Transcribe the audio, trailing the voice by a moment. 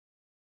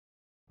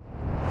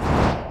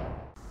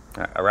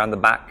All right, around the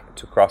back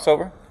to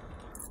crossover.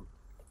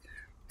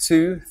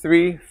 2,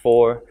 3,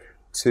 4,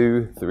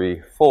 2,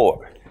 3,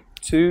 4.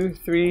 2,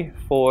 3,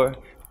 4,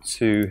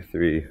 2,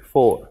 3,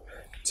 4.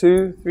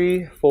 2,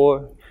 3,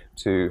 4,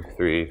 2,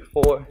 3,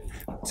 4.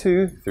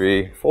 2,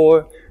 3,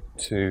 4,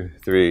 2,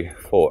 3,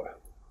 4.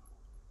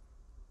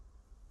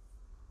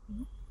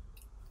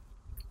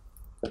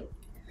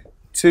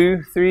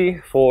 2, 3,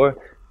 4,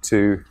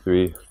 2,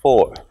 3,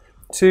 4.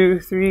 2,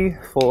 3,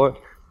 4,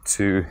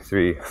 2,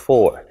 3,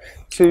 4.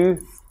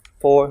 2,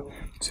 4,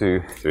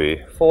 2,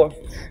 3, 4.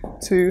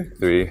 2,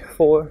 3,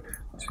 4,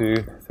 2,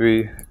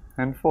 3,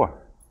 and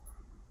 4.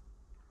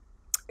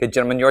 Okay,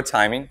 gentlemen, your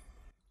timing.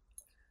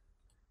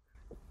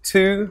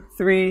 2,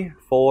 3,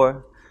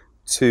 4,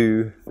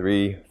 2,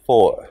 3,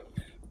 4.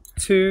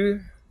 2,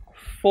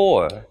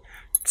 4,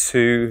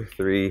 2,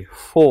 3,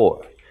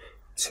 4.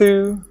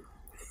 2,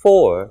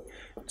 4,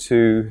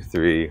 2,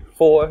 3,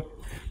 4.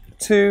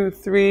 2,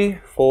 3,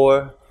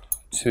 4,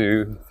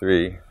 2,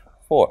 3,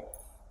 4. All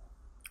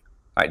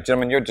right,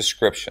 gentlemen, your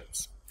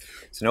descriptions.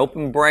 It's an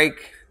open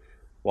break.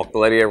 Walk the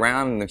lady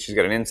around, and then she's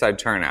got an inside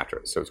turn after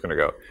it. So it's going to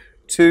go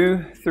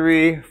 2,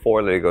 3,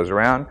 4. Lady goes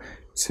around.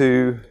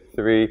 2,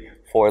 3,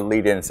 4.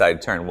 Lead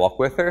inside turn. Walk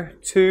with her.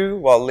 2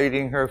 while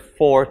leading her.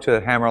 4 to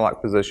the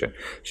hammerlock position.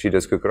 She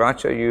does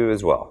cucaracha. You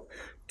as well.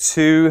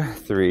 2,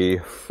 3,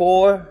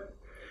 4.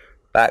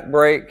 Back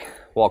break.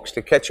 Walks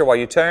to catch her while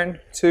you turn.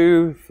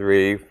 2,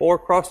 3, 4.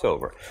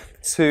 Crossover.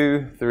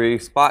 2, 3.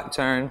 Spot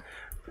turn.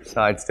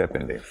 Side step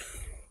ending.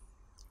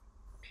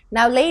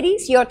 Now,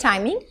 ladies, your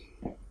timing.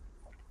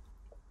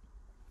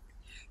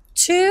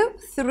 2,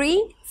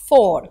 3,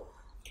 4.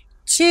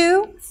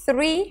 2,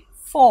 3,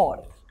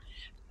 4.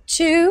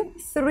 2,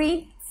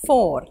 3,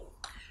 4.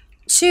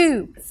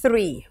 2,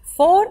 3,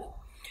 4.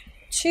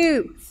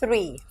 2,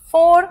 3,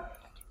 4.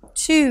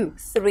 2,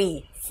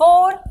 3,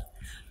 4.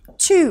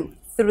 2,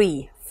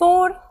 3,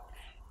 4.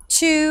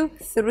 2,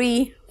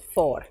 3,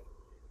 4.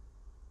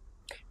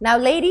 Now,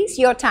 ladies,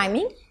 your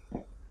timing.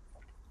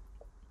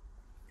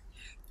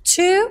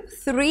 2,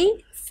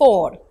 3,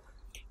 4.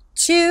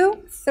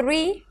 2,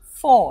 3,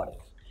 4.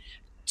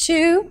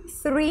 2,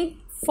 3,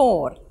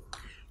 4.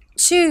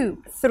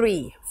 2,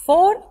 3,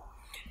 4.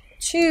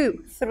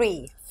 2,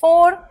 3,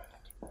 4.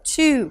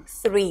 2,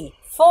 3,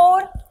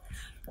 4.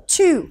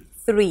 2,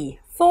 3,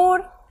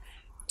 4.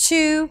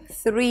 2,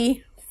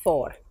 3, 4.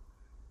 All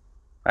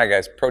right,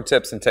 guys, pro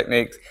tips and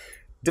techniques.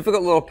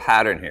 Difficult little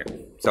pattern here.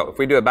 So if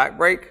we do a back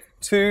break,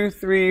 2,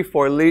 3,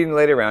 4, leading the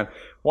lady around.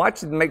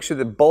 Watch and make sure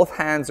that both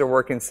hands are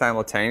working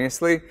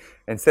simultaneously.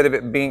 Instead of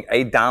it being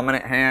a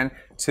dominant hand,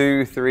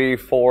 2, 3,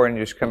 4, and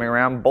you're just coming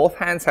around, both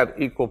hands have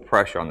equal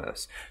pressure on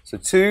this. So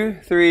 2,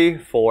 3,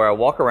 4, I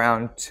walk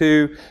around,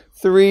 2,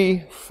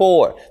 3,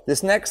 4.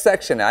 This next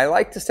section, I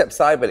like to step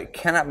side, but it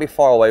cannot be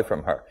far away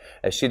from her.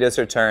 As she does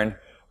her turn,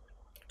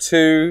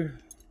 2,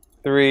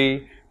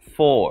 3,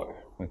 4.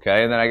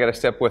 Okay, and then I got to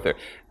step with her.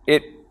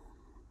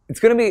 It's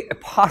going to be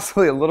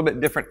possibly a little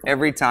bit different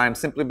every time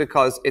simply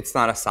because it's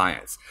not a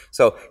science.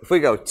 So if we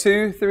go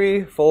 2,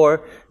 3,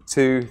 4,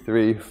 2,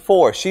 3,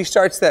 4, she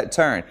starts that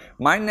turn.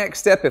 My next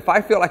step, if I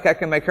feel like I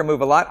can make her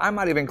move a lot, I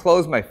might even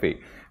close my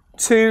feet.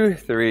 2,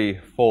 3,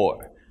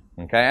 4.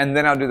 Okay, and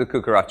then I'll do the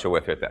cucaracha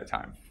with her at that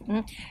time.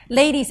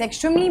 Ladies,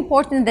 extremely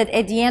important that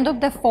at the end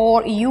of the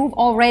 4, you've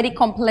already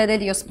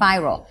completed your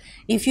spiral.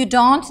 If you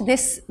don't,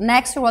 this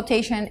next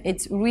rotation,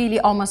 it's really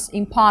almost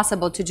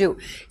impossible to do.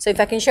 So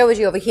if I can show it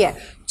you over here.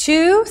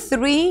 2,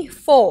 3,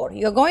 4.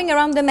 You're going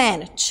around the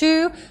man.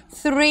 2,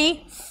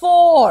 3,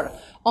 4.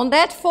 On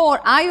that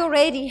 4, I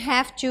already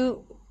have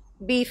to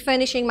be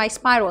finishing my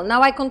spiral.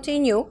 Now I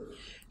continue.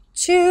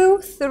 2,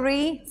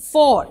 3,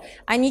 4.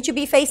 I need to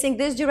be facing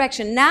this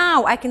direction.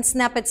 Now I can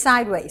snap it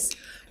sideways.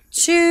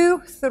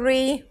 2,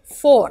 3,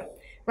 4.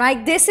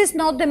 Right? This is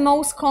not the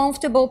most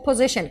comfortable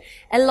position.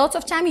 A lot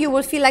of time you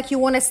will feel like you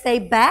want to stay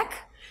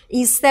back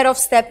instead of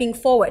stepping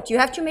forward. You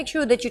have to make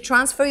sure that you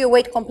transfer your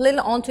weight completely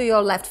onto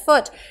your left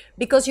foot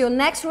because your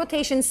next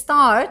rotation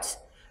starts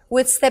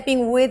with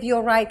stepping with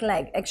your right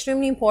leg.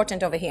 Extremely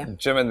important over here.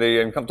 Jim, and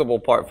the uncomfortable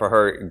part for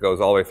her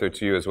goes all the way through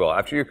to you as well.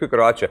 After your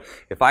cucaracha,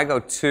 if I go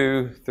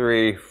 2,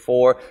 3,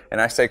 4,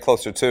 and I stay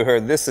closer to her,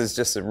 this is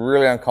just a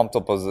really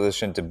uncomfortable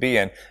position to be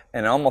in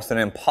and almost an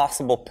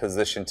impossible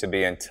position to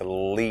be in to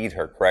lead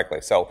her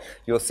correctly. So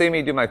you'll see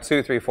me do my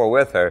 2, 3, 4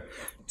 with her.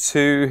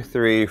 2,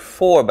 3,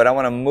 4, but I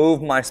want to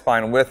move my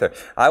spine with her.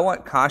 I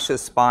want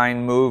Kasha's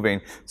spine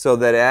moving so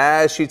that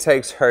as she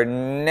takes her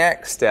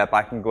next step,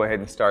 I can go ahead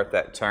and start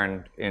that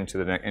turn into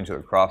the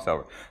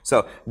crossover.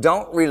 So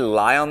don't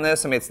rely on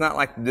this. I mean, it's not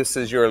like this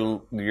is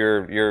your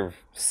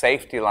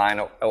safety line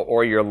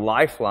or your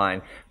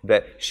lifeline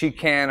that she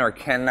can or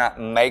cannot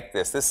make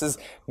this. This is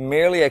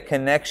merely a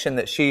connection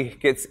that she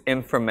gets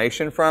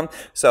information from.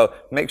 So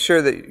make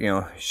sure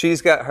that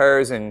she's got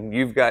hers and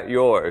you've got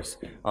yours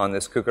on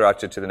this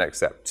cucaracha to the next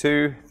step.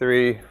 2,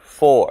 3,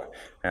 4.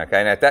 Okay,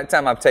 and at that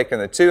time I've taken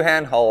the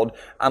 2-hand hold.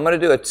 I'm going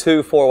to do a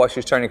 2, 4 while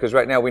she's turning because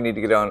right now we need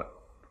to get on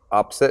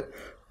opposite.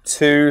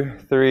 2,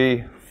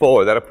 3,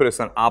 4. That'll put us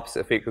on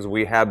opposite feet because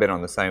we have been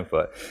on the same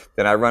foot.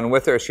 Then I run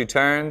with her as she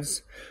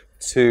turns.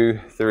 2,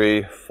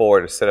 3,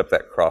 4 to set up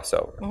that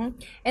crossover.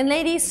 And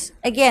ladies,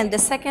 again, the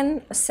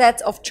second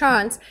set of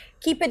turns,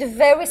 keep it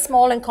very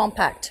small and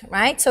compact,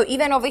 right? So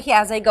even over here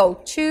as I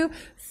go, 2,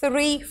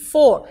 3,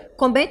 4.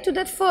 Commit to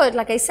that foot,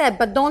 like I said,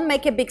 but don't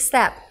make a big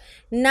step.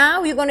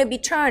 Now you're going to be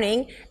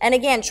turning, and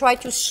again, try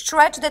to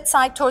stretch that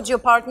side towards your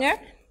partner.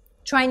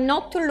 Try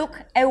not to look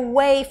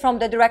away from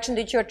the direction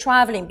that you're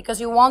traveling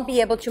because you won't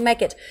be able to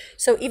make it.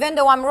 So even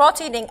though I'm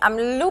rotating, I'm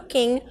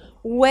looking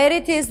where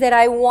it is that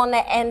I want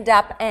to end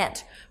up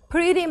at.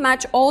 Pretty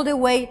much all the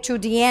way to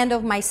the end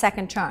of my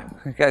second turn.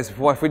 Guys,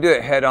 if we do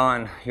it head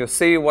on, you'll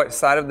see what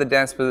side of the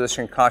dance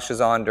position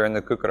Kasha's on during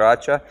the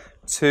cucaracha.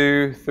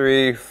 2,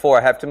 3, 4.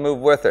 I have to move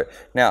with her.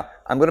 Now,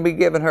 I'm going to be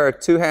giving her a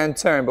 2-hand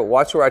turn, but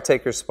watch where I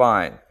take her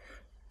spine.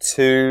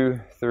 2,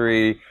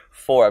 3,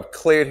 4. I've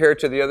cleared her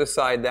to the other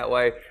side. That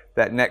way,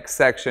 that next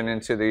section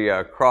into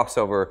the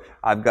crossover,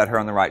 I've got her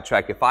on the right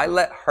track. If I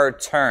let her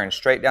turn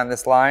straight down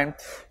this line,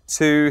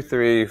 2,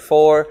 3,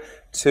 4,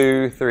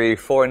 2, 3,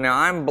 4. Now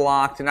I'm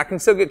blocked and I can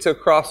still get to a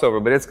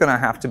crossover, but it's going to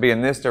have to be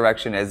in this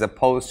direction as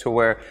opposed to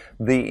where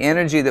the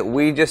energy that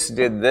we just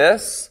did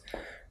this.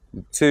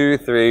 2,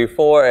 3,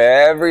 4,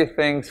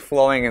 everything's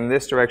flowing in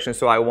this direction,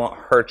 so I want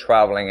her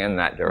traveling in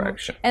that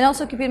direction. And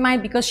also keep in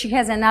mind, because she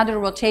has another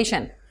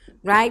rotation,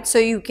 right? So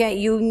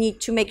you need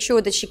to make sure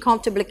that she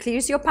comfortably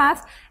clears your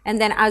path, and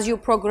then as you're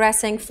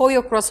progressing for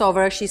your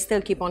crossover, she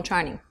still keep on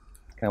turning.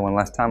 Okay, one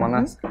last time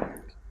on this.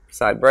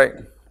 Side break.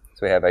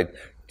 So we have a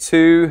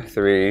 2,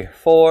 3,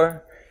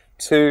 4,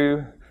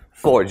 2,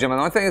 4. Jim, the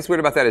only thing that's weird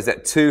about that is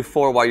that 2,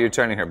 4 while you're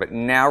turning her, but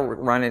now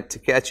run it to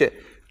catch it.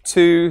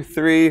 2,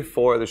 3,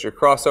 4. There's your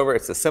crossover.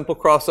 It's a simple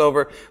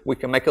crossover. We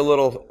can make a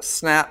little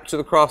snap to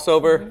the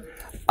crossover.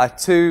 A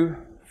 2,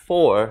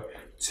 4,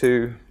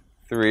 2,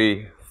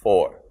 3,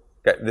 4.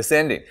 Okay, this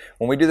ending.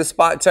 When we do the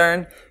spot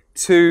turn,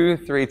 2,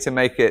 3 to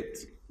make it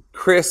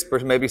crisp, or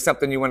maybe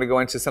something you want to go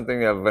into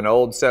something of an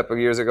old step of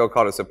years ago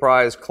called a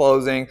surprise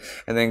closing,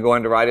 and then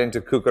going right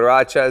into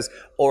cucarachas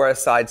or a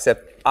side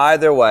step.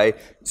 Either way,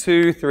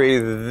 2, 3.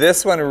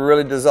 This one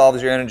really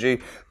dissolves your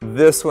energy.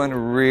 This one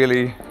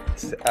really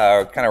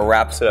kind of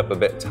wraps it up a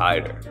bit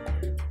tighter.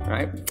 All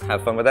right,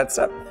 have fun with that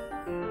step.